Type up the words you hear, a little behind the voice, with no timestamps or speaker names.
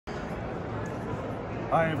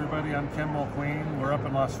Hi everybody, I'm Ken Mulqueen. We're up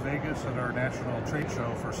in Las Vegas at our national trade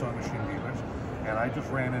show for sewing machine dealers. And I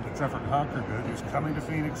just ran into Trevor Conquergood, who's coming to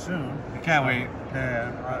Phoenix soon. I can't wait.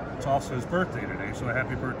 And it's also his birthday today, so a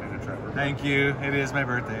happy birthday to Trevor. Thank you. It is my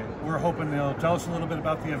birthday. We're hoping he'll tell us a little bit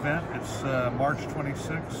about the event. It's March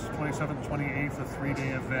 26th, 27th, 28th, a 3-day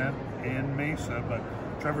event in Mesa. But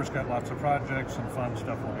Trevor's got lots of projects and fun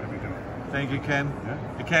stuff we're going to be doing. Thank you, Ken. Yeah.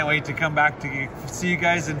 I can't wait to come back to see you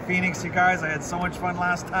guys in Phoenix, you guys. I had so much fun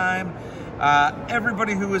last time.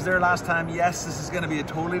 Everybody who was there last time, yes, this is going to be a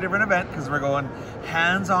totally different event because we're going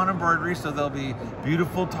hands-on embroidery, so there'll be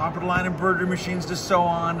beautiful top-of-the-line embroidery machines to sew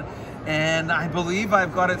on. And I believe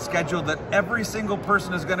I've got it scheduled that every single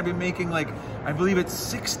person is going to be making, like, I believe it's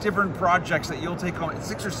 6 different projects that you'll take home.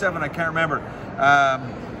 6 or 7, I can't remember.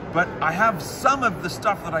 But I have some of the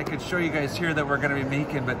stuff that I could show you guys here that we're going to be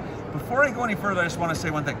making. But before I go any further, I just want to say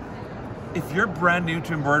one thing. If you're brand new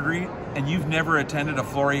to embroidery and you've never attended a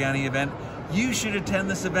Floriani event, you should attend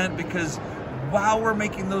this event because while we're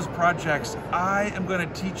making those projects, I am going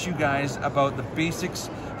to teach you guys about the basics,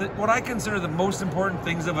 what I consider the most important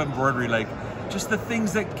things of embroidery, like just the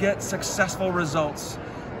things that get successful results.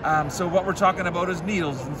 So what we're talking about is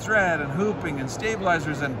needles and thread and hooping and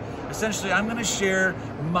stabilizers, and essentially I'm going to share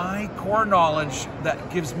my core knowledge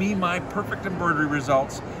that gives me my perfect embroidery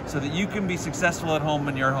results so that you can be successful at home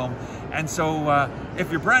in your home. And so if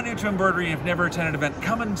you're brand new to embroidery and you've never attended an event,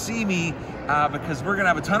 come and see me because we're going to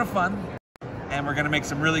have a ton of fun and we're going to make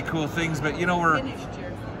some really cool things. But you know, are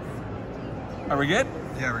we good?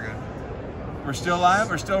 Yeah, we're good. We're still live?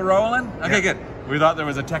 We're still rolling? Okay, yeah. Good. We thought there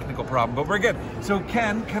was a technical problem, but we're good. So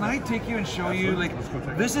Ken, can I take you and show you, like,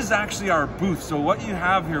 this is actually our booth. So what you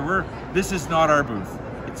have here, this is not our booth.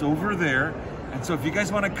 It's over there. And so if you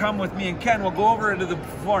guys want to come with me and Ken, we'll go over into the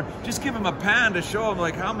floor. Just give him a pan to show him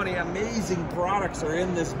like how many amazing products are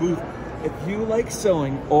in this booth. If you like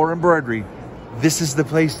sewing or embroidery, this is the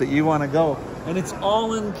place that you want to go. And it's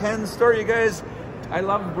all in Ken's store, you guys. I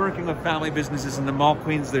love working with family businesses and the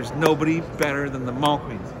Mulqueens. There's nobody better than the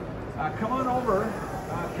Mulqueens. Come on over.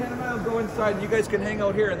 Ken and I will go inside. You guys can hang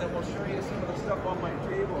out here, and then we'll show you some of the stuff on my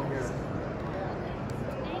table here.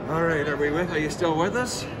 All right, are you still with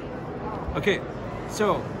us? Okay,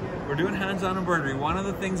 so we're doing hands-on embroidery. One of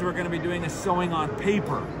the things we're going to be doing is sewing on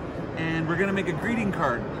paper, and we're going to make a greeting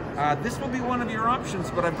card. This will be one of your options,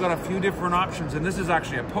 but I've got a few different options, and this is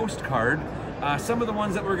actually a postcard. Some of the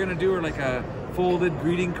ones that we're going to do are like a folded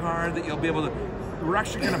greeting card that you'll be able to. We're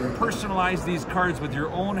actually going to personalize these cards with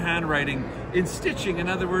your own handwriting in stitching. In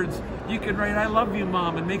other words, you can write, "I love you,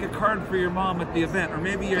 Mom," and make a card for your mom at the event. Or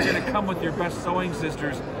maybe you're going to come with your best sewing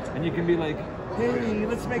sisters and you can be like, "Hey,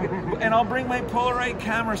 let's make it." And I'll bring my Polaroid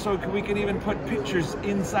camera so we can even put pictures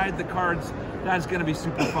inside the cards. That's going to be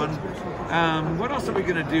super fun. What else are we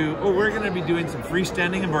going to do? Oh, we're going to be doing some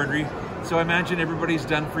freestanding embroidery. So I imagine everybody's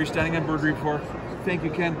done freestanding embroidery before. Thank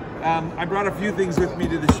you, Ken. I brought a few things with me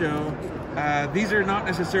to the show. These are not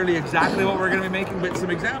necessarily exactly what we're going to be making, but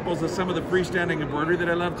some examples of some of the freestanding embroidery that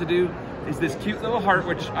I love to do is this cute little heart,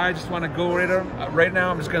 which I just want to go right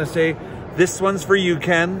now. I'm just going to say, this one's for you,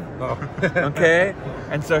 Ken. Oh. Okay?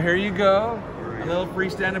 And so here you go, a little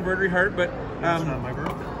freestanding embroidery heart, but it's not my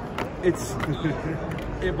birthday.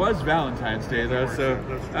 It was Valentine's Day though, so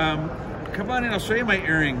come on in, I'll show you my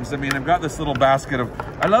earrings. I mean, I've got this little basket of,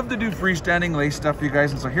 I love to do freestanding lace stuff, you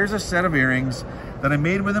guys, and so here's a set of earrings that I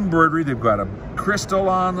made with embroidery. They've got a crystal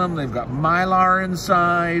on them, they've got mylar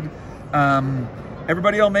inside.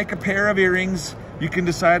 Everybody will make a pair of earrings. You can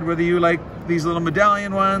decide whether you like these little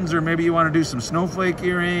medallion ones or maybe you want to do some snowflake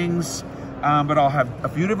earrings, but I'll have a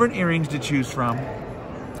few different earrings to choose from.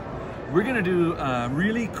 We're gonna do a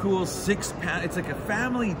really cool 6-pan, it's like a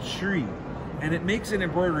family tree, and it makes an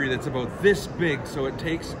embroidery that's about this big, so it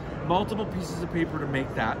takes multiple pieces of paper to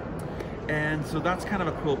make that. And so that's kind of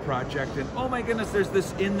a cool project. And oh my goodness, there's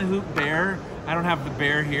this in the hoop bear. I don't have the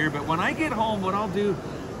bear here, but when I get home, what I'll do,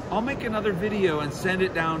 I'll make another video and send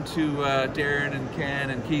it down to Darren and Ken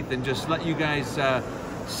and Keith and just let you guys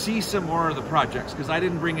see some more of the projects, because I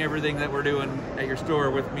didn't bring everything that we're doing at your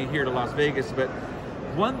store with me here to Las Vegas. But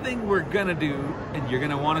one thing we're gonna do, and you're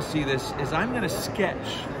gonna wanna see this, is I'm gonna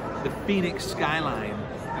sketch the Phoenix skyline.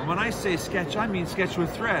 And when I say sketch, I mean sketch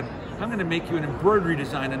with thread. I'm gonna make you an embroidery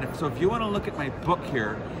design, and so if you wanna look at my book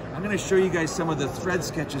here, I'm gonna show you guys some of the thread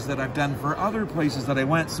sketches that I've done for other places that I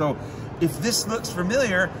went. So if this looks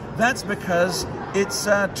familiar, that's because it's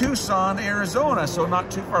Tucson, Arizona, so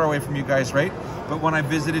not too far away from you guys, right? But when I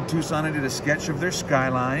visited Tucson, I did a sketch of their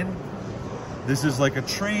skyline. This is like a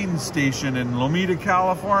train station in Lomita,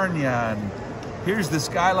 California, and Here's the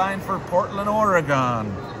skyline for Portland,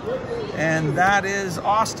 Oregon. And that is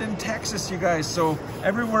Austin, Texas, you guys. So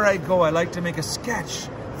everywhere I go, I like to make a sketch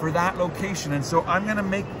for that location. And so I'm gonna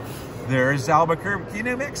make, there's Albuquerque,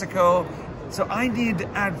 New Mexico. So I need to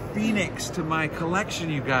add Phoenix to my collection,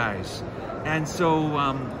 you guys. And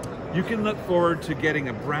so you can look forward to getting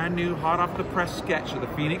a brand new, hot off the press sketch of the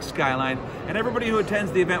Phoenix skyline. And everybody who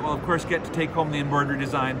attends the event will of course get to take home the embroidery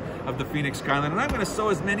design of the Phoenix skyline. And I'm gonna sew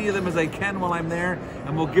as many of them as I can while I'm there,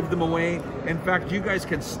 and we'll give them away. In fact, you guys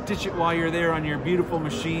can stitch it while you're there on your beautiful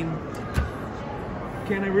machine.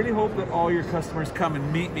 Ken, I really hope that all your customers come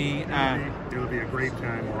and meet me. It'll be a great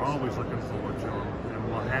time. We're always looking forward to them. And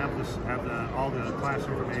we'll have all the class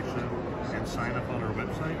information and sign up on our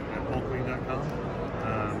website at bulkqueen.com.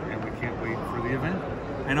 And we can't wait for the event.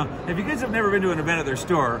 I know. If you guys have never been to an event at their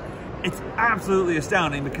store, it's absolutely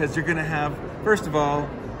astounding because you're going to have, first of all,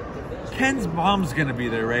 Ken's mom's going to be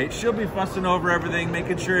there, right? She'll be fussing over everything,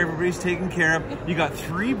 making sure everybody's taken care of. You got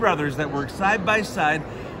 3 brothers that work side by side.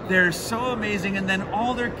 They're so amazing, and then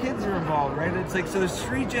all their kids are involved, right? It's like, so there's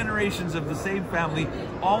 3 generations of the same family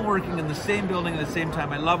all working in the same building at the same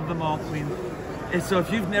time. I love the Mall Queen. And so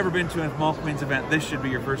if you've never been to a Mall Queen's event, this should be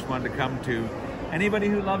your first one to come to. Anybody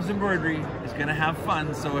who loves embroidery is going to have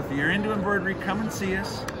fun. So if you're into embroidery, come and see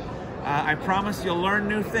us. I promise you'll learn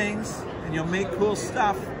new things and you'll make cool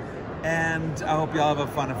stuff. And I hope you all have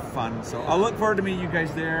a fun of fun. So I'll look forward to meeting you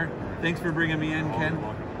guys there. Thanks for bringing me in, Ken.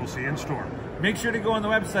 We'll see you in store. Make sure to go on the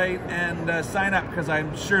website and sign up because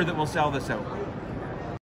I'm sure that we'll sell this out.